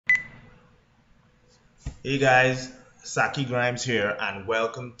Hey guys, Saki Grimes here and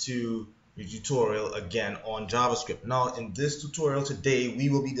welcome to the tutorial again on JavaScript. Now in this tutorial today we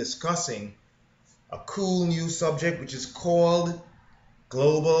will be discussing a cool new subject which is called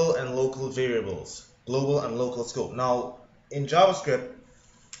global and local variables, global and local scope. Now in JavaScript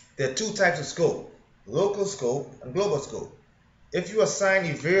there are two types of scope, local scope and global scope. If you assign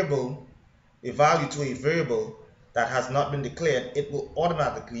a value to a variable that has not been declared, it will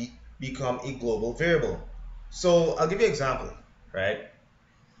automatically become a global variable. So I'll give you an example, right?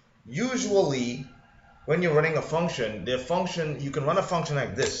 Usually when you're running a function, you can run a function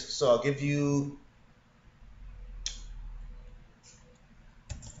like this. So I'll give you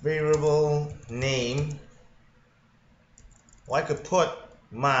variable name, or I could put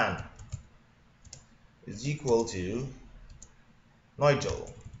man is equal to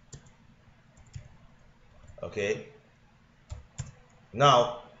Nigel. Okay.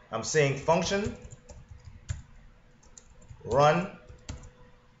 Now I'm saying function run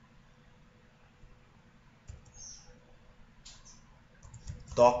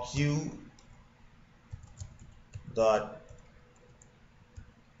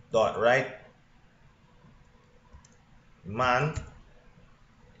docu.write man,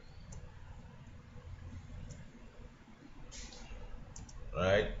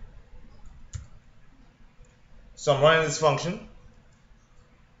 right? So I'm running this function.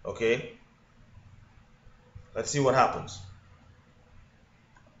 Okay, let's see what happens.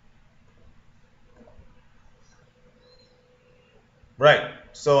 Right,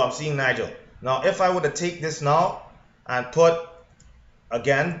 so I'm seeing Nigel. Now if I were to take this now and put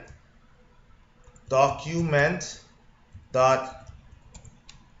again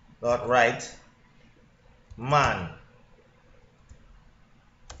document.write man.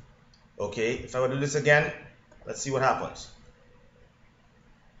 Okay, if I were to do this again, let's see what happens.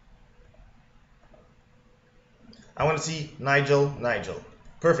 I want to see Nigel.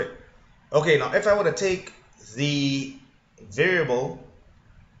 Perfect. Okay, now if I were to take the variable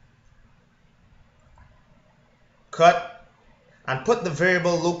cut and put the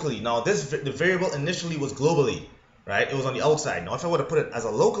variable locally. Now the variable initially was globally, right? It was on the outside. Now if I were to put it as a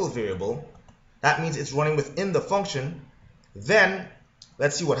local variable, that means it's running within the function. Then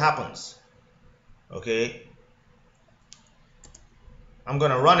let's see what happens. Okay, I'm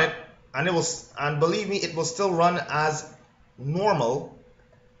gonna run it and and believe me, it will still run as normal.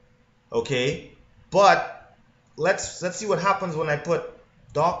 Okay, but let's see what happens when I put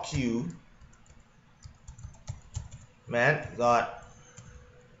document dot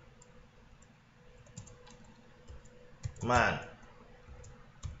man.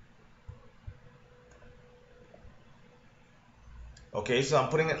 Okay, so I'm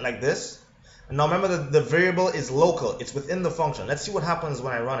putting it like this. And now remember that the variable is local. It's within the function. Let's see what happens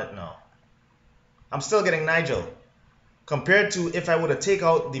when I run it now. I'm still getting Nigel. Compared to if I were to take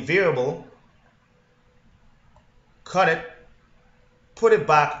out the variable, cut it, put it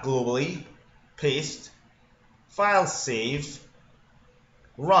back globally, paste, file save,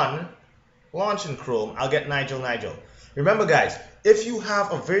 run, launch in Chrome, I'll get Nigel. Remember guys, if you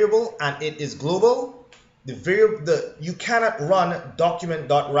have a variable and it is global, you cannot run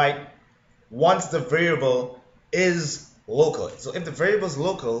document.write once the variable is local. So if the variable is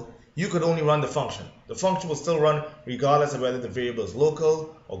local, you could only run the function. The function will still run regardless of whether the variable is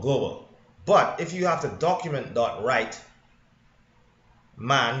local or global. But if you have to document.write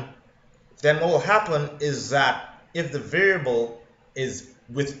man, then what will happen is that if the variable is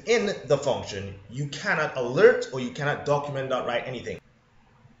within the function, you cannot alert or you cannot document.write anything.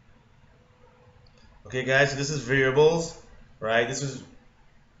 Okay guys, so this is variables, right? This is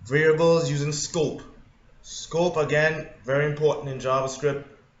variables using scope. Scope, again, very important in JavaScript,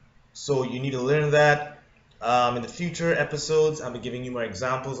 so you need to learn that. In the future episodes, I'll be giving you more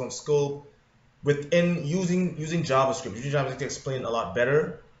examples on scope within using JavaScript. Using JavaScript to explain a lot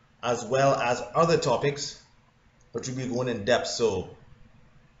better, as well as other topics, but we'll be going in depth. So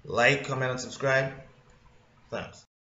like, comment, and subscribe. Thanks.